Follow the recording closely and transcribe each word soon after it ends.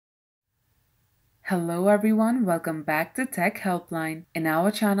Hello everyone, welcome back to Tech Helpline. In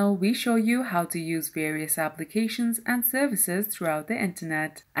our channel, we show you how to use various applications and services throughout the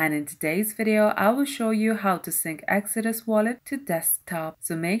internet. And in today's video, I will show you how to sync Exodus Wallet to desktop.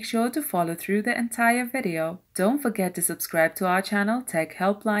 So make sure to follow through the entire video. Don't forget to subscribe to our channel Tech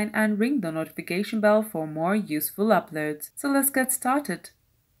Helpline and ring the notification bell for more useful uploads. So let's get started.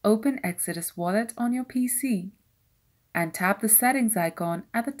 Open Exodus Wallet on your PC and tap the settings icon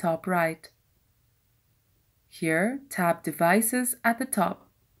at the top right. Here, tap Devices at the top.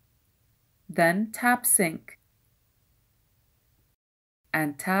 Then tap Sync.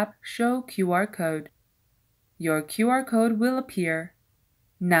 And tap Show QR Code. Your QR code will appear.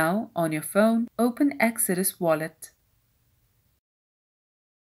 Now, on your phone, open Exodus Wallet.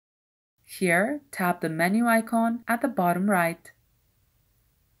 Here, tap the menu icon at the bottom right.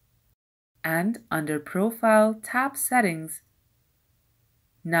 And under Profile, tap Settings.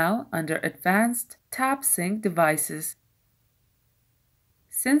 Now, under Advanced, tap Sync Devices.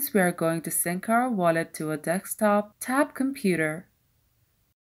 Since we are going to sync our wallet to a desktop, tap Computer.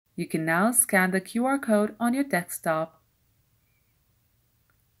 You can now scan the QR code on your desktop.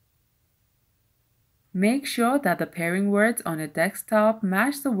 Make sure that the pairing words on your desktop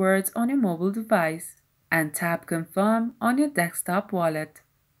match the words on your mobile device, and tap Confirm on your desktop wallet.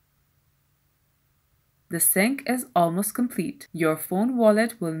 The sync is almost complete. Your phone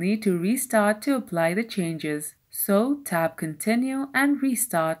wallet will need to restart to apply the changes, so tap Continue and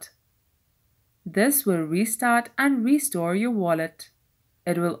Restart. This will restart and restore your wallet.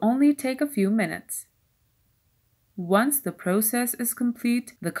 It will only take a few minutes. Once the process is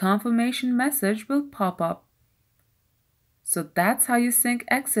complete, the confirmation message will pop up. So that's how you sync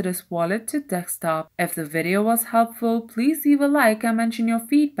Exodus Wallet to desktop. If the video was helpful, please leave a like and mention your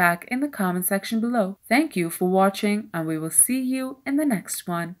feedback in the comment section below. Thank you for watching, and we will see you in the next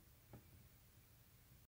one.